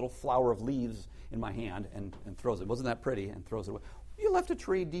pretty little flower of leaves in my hand, and throws it. Wasn't that pretty? And throws it away. You left a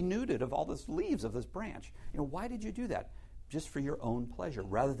tree denuded of all these leaves of this branch. Why did you do that? Just for your own pleasure,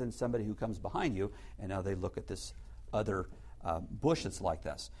 rather than somebody who comes behind you, and now they look at this other bush that's like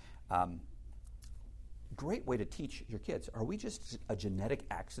this. Great way to teach your kids. Are we just a genetic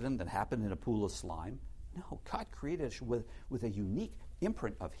accident that happened in a pool of slime? No, God created us with a unique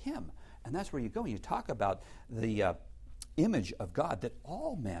imprint of Him. And that's where you go. You talk about the image of God that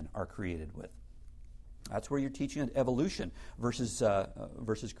all men are created with. That's where you're teaching evolution versus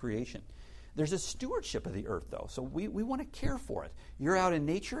creation. There's a stewardship of the earth, though, so we want to care for it. You're out in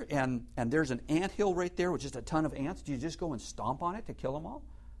nature, and there's an anthill right there with just a ton of ants. Do you just go and stomp on it to kill them all?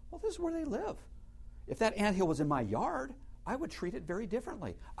 Well, this is where they live. If that anthill was in my yard, I would treat it very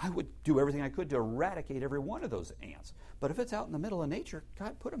differently. I would do everything I could to eradicate every one of those ants. But if it's out in the middle of nature,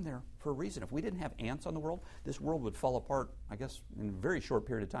 God put them there for a reason. If we didn't have ants on the world, this world would fall apart, I guess, in a very short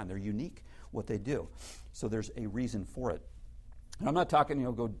period of time. They're unique, what they do. So there's a reason for it. And I'm not talking,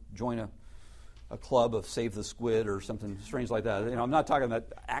 go join a club of Save the Squid or something strange like that. I'm not talking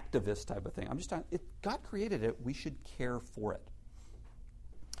that activist type of thing. I'm just talking, if God created it, we should care for it.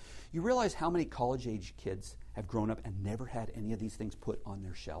 You realize how many college-age kids have grown up and never had any of these things put on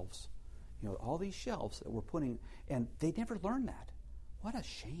their shelves? All these shelves that we're putting, and they never learned that. What a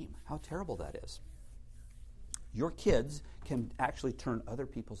shame. How terrible that is. Your kids can actually turn other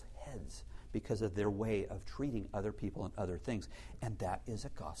people's heads because of their way of treating other people and other things, and that is a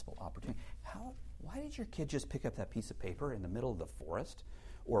gospel opportunity. Why did your kid just pick up that piece of paper in the middle of the forest?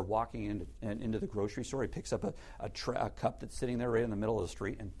 Or walking into the grocery store, he picks up a cup that's sitting there right in the middle of the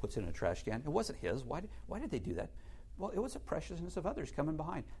street and puts it in a trash can. It wasn't his. Why did they do that? Well, it was a preciousness of others coming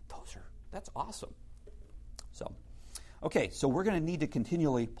behind. That's awesome. So we're going to need to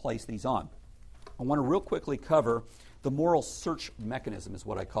continually place these on. I want to real quickly cover the moral search mechanism is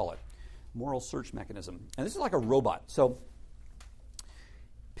what I call it. Moral search mechanism. And this is like a robot. So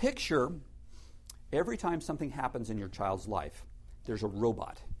picture every time something happens in your child's life, there's a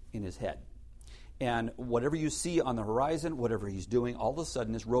robot in his head. And whatever you see on the horizon, whatever he's doing, all of a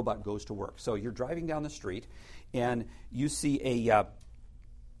sudden this robot goes to work. So you're driving down the street and you see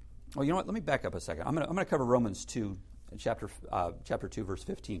let me back up a second. I'm going to cover Romans 2 chapter 2, verse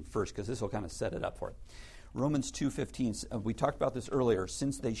 15 first, because this will kind of set it up for it. Romans 2:15, we talked about this earlier.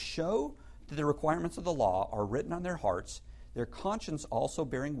 Since they show that the requirements of the law are written on their hearts, their conscience also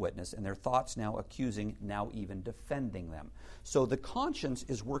bearing witness, and their thoughts now accusing, now even defending them. So the conscience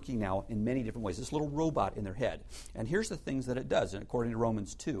is working now in many different ways, this little robot in their head. And here's the things that it does, and according to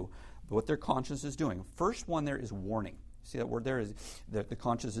Romans 2, what their conscience is doing. First one there is warning. See that word there? Is the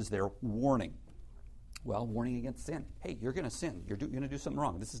conscience is there warning. Well, warning against sin. Hey, you're going to sin. You're going to do something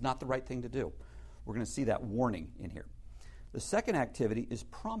wrong. This is not the right thing to do. We're going to see that warning in here. The second activity is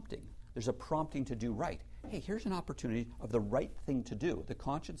prompting. There's a prompting to do right. Hey, here's an opportunity of the right thing to do. The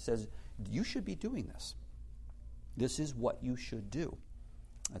conscience says, you should be doing this. This is what you should do.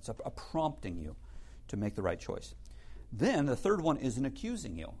 That's a prompting you to make the right choice. Then the third one is an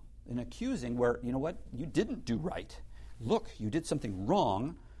accusing you. An accusing where, you know what, you didn't do right. Look, you did something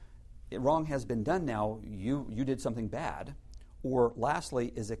wrong. Wrong has been done now. You did something bad. Or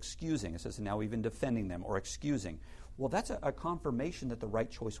lastly is excusing. It says now even defending them or excusing. Well, that's a confirmation that the right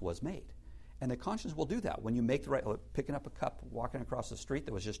choice was made. And the conscience will do that. When you make the right, picking up a cup, walking across the street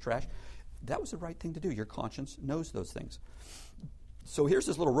that was just trash, that was the right thing to do. Your conscience knows those things. So here's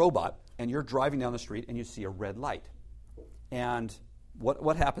this little robot, and you're driving down the street, and you see a red light. And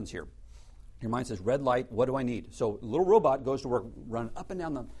what happens here? Your mind says, red light, what do I need? So the little robot goes to work, run up and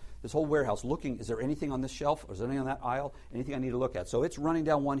down this whole warehouse looking, is there anything on this shelf? Or is there anything on that aisle? Anything I need to look at? So it's running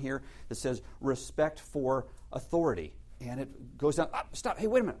down one here that says, respect for authority. And it goes down, stop, hey,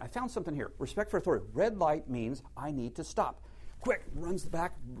 wait a minute, I found something here. Respect for authority. Red light means I need to stop. Quick, runs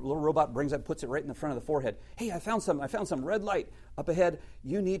back, little robot brings it, puts it right in the front of the forehead. Hey, I found some red light up ahead.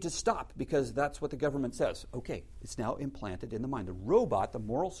 You need to stop because that's what the government says. Okay, it's now implanted in the mind. The robot, the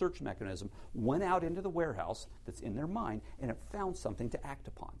moral search mechanism, went out into the warehouse that's in their mind and it found something to act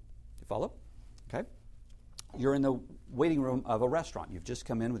upon. You follow? Okay. You're in the waiting room of a restaurant. You've just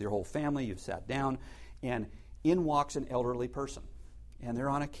come in with your whole family. You've sat down and in walks an elderly person. And they're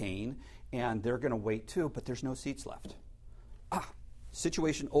on a cane and they're going to wait too, but there's no seats left.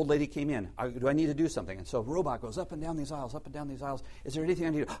 Situation, old lady came in. Do I need to do something? And so robot goes up and down these aisles, up and down these aisles. Is there anything I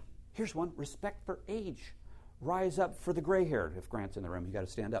need to do? Here's one, respect for age. Rise up for the gray-haired. If Grant's in the room, you got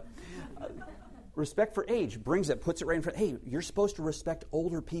to stand up. Respect for age, brings it, puts it right in front. Hey, you're supposed to respect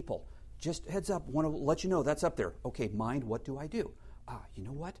older people. Just heads up, want to let you know that's up there. Okay, mind, what do I do? You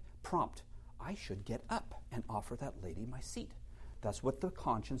know what? Prompt. I should get up and offer that lady my seat. That's what the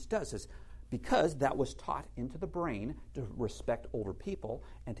conscience does, is because that was taught into the brain to respect older people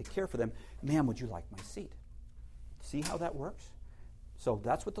and to care for them. Ma'am, would you like my seat? See how that works? So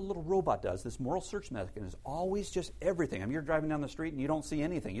that's what the little robot does. This moral search mechanism is always just everything. I mean, you're driving down the street and you don't see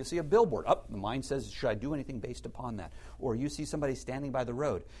anything. You see a billboard. The mind says, should I do anything based upon that? Or you see somebody standing by the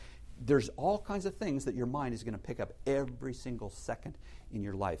road. There's all kinds of things that your mind is going to pick up every single second in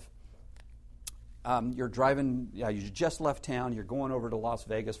your life. You're driving, you just left town, you're going over to Las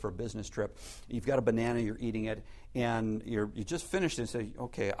Vegas for a business trip, you've got a banana, you're eating it, and you just finished and say,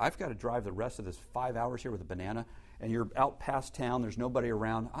 okay, I've got to drive the rest of this 5 hours here with a banana, and you're out past town, there's nobody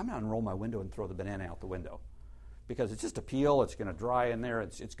around, I'm going to unroll my window and throw the banana out the window. Because it's just a peel, it's going to dry in there,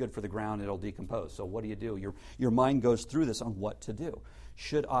 it's good for the ground, it'll decompose. So what do? Your mind goes through this on what to do.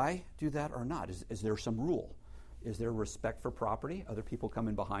 Should I do that or not? Is there some rule? Is there respect for property? Other people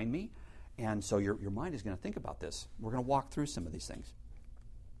coming behind me? And so your mind is going to think about this. We're going to walk through some of these things.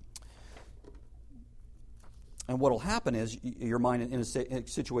 And what will happen is your mind in a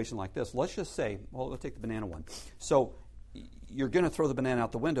situation like this, let's just say, well, let's take the banana one. So you're going to throw the banana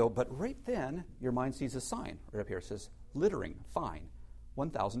out the window, but right then your mind sees a sign right up here. It says, littering, fine,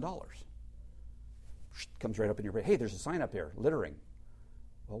 $1,000. Comes right up in your brain. Hey, there's a sign up here, littering.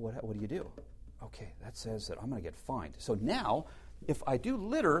 Well, what do you do? Okay, that says that I'm going to get fined. So now, if I do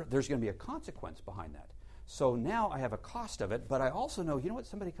litter, there's going to be a consequence behind that. So now I have a cost of it, but I also know,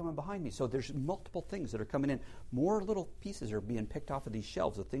 somebody coming behind me. So there's multiple things that are coming in. More little pieces are being picked off of these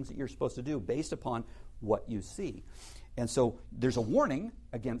shelves of things that you're supposed to do based upon what you see. And so there's a warning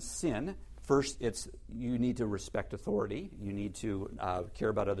against sin. First, it's you need to respect authority. You need to care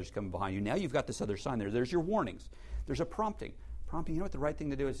about others coming behind you. Now you've got this other sign there. There's your warnings. There's a prompting. You know what the right thing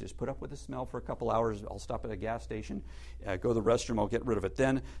to do is just put up with the smell for a couple hours. I'll stop at a gas station, go to the restroom, I'll get rid of it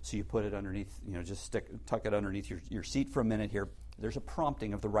then. So you put it underneath, just tuck it underneath your seat for a minute here. There's a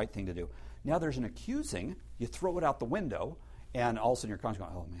prompting of the right thing to do. Now there's an accusing. You throw it out the window, and all of a sudden your conscience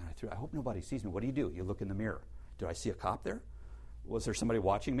going, oh man, I hope nobody sees me. What do? You look in the mirror. Did I see a cop there? Was there somebody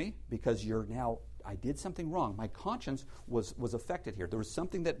watching me? Because I did something wrong. My conscience was affected here. There was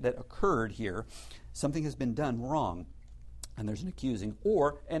something that occurred here. Something has been done wrong. And there's an accusing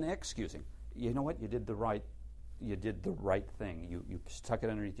or an excusing. You know what? You did the right you did the right thing. You stuck it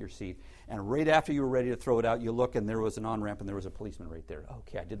underneath your seat. And right after you were ready to throw it out, you look and there was an on-ramp and there was a policeman right there.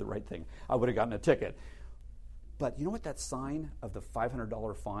 Okay, I did the right thing. I would have gotten a ticket. But you know what that sign of the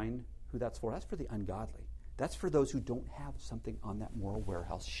 $500 fine, who that's for? That's for the ungodly. That's for those who don't have something on that moral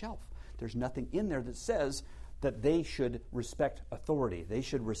warehouse shelf. There's nothing in there that says that they should respect authority. They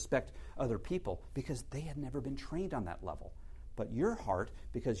should respect other people because they had never been trained on that level. But your heart,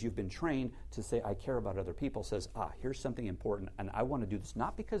 because you've been trained to say, I care about other people, says, here's something important, and I want to do this,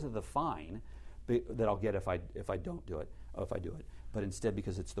 not because of the fine that I'll get if I don't do it, or if I do it, but instead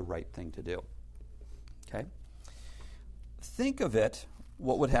because it's the right thing to do. Okay? Think of it,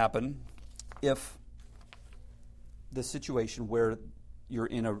 what would happen if the situation where you're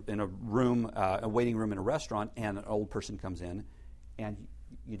in a room, a waiting room in a restaurant, and an old person comes in, and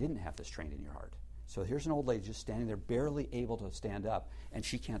you didn't have this trained in your heart. So here's an old lady just standing there, barely able to stand up, and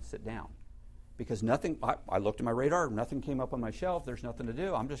she can't sit down. Because nothing, I looked at my radar, nothing came up on my shelf, there's nothing to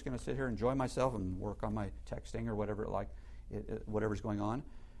do. I'm just going to sit here, enjoy myself, and work on my texting or whatever whatever's going on.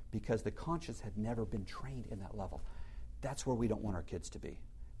 Because the conscience had never been trained in that level. That's where we don't want our kids to be.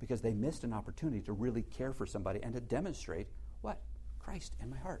 Because they missed an opportunity to really care for somebody and to demonstrate what? Christ in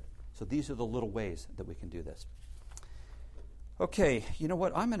my heart. So these are the little ways that we can do this. Okay, you know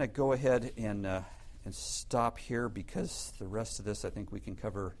what? I'm going to go ahead and stop here because the rest of this I think we can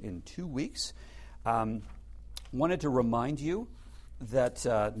cover in 2 weeks. Wanted to remind you that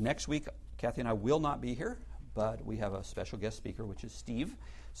next week Kathy and I will not be here, but we have a special guest speaker, which is Steve.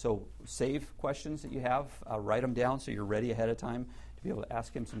 So save questions that you have, write them down so you're ready ahead of time to be able to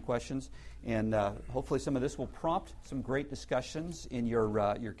ask him some questions. And hopefully some of this will prompt some great discussions in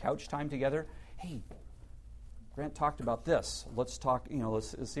your couch time together. Hey, Grant talked about this. Let's talk,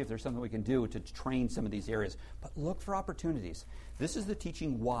 let's see if there's something we can do to train some of these areas. But look for opportunities. This is the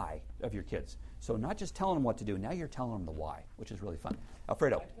teaching why of your kids. So not just telling them what to do. Now you're telling them the why, which is really fun.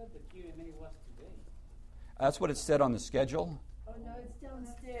 Alfredo. I thought the Q&A was today. That's what it said on the schedule. Oh, no, it's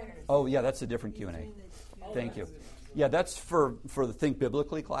downstairs. Oh, yeah, that's a different Q&A. Thank you. Yeah, that's for the Think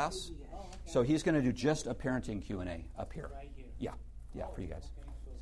Biblically class. So he's going to do just a parenting Q&A up here. Right here. Yeah, for you guys.